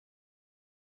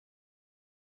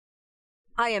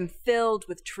I am filled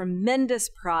with tremendous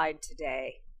pride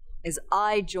today as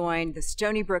I join the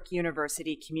Stony Brook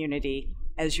University community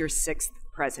as your 6th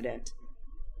president.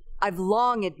 I've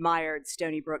long admired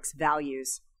Stony Brook's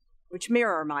values, which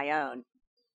mirror my own.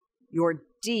 Your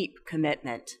deep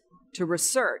commitment to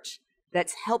research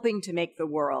that's helping to make the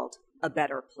world a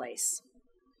better place.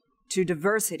 To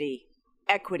diversity,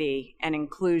 equity, and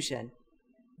inclusion,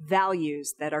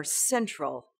 values that are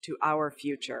central to our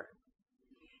future.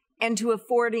 And to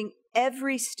affording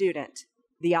every student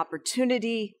the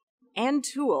opportunity and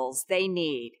tools they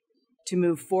need to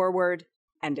move forward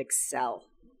and excel.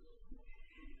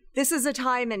 This is a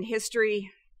time in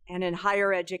history and in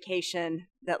higher education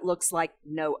that looks like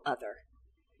no other.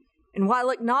 And while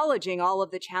acknowledging all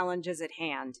of the challenges at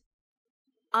hand,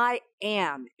 I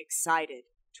am excited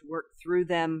to work through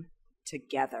them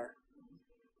together.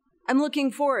 I'm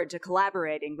looking forward to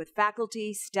collaborating with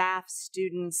faculty, staff,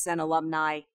 students, and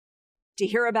alumni to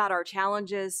hear about our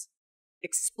challenges,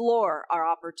 explore our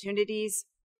opportunities,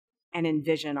 and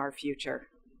envision our future.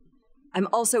 I'm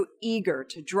also eager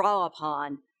to draw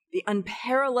upon the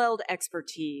unparalleled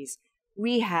expertise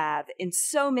we have in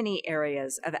so many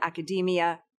areas of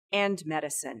academia and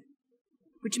medicine,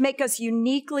 which make us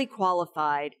uniquely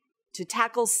qualified to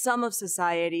tackle some of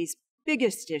society's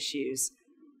biggest issues,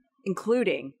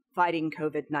 including fighting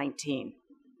COVID-19.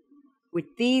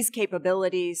 With these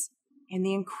capabilities and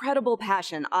the incredible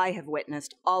passion I have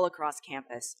witnessed all across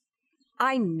campus,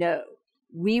 I know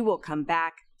we will come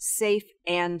back safe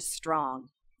and strong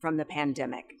from the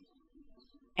pandemic.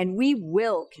 And we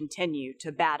will continue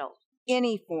to battle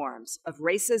any forms of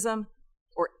racism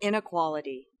or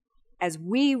inequality as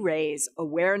we raise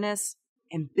awareness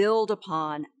and build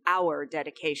upon our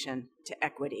dedication to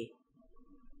equity.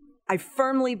 I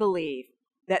firmly believe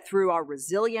that through our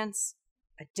resilience,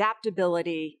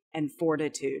 adaptability, and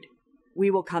fortitude, we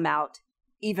will come out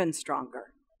even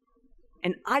stronger.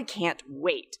 And I can't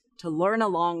wait to learn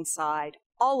alongside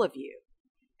all of you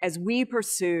as we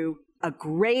pursue a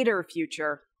greater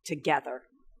future together.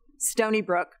 Stony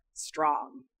Brook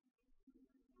strong.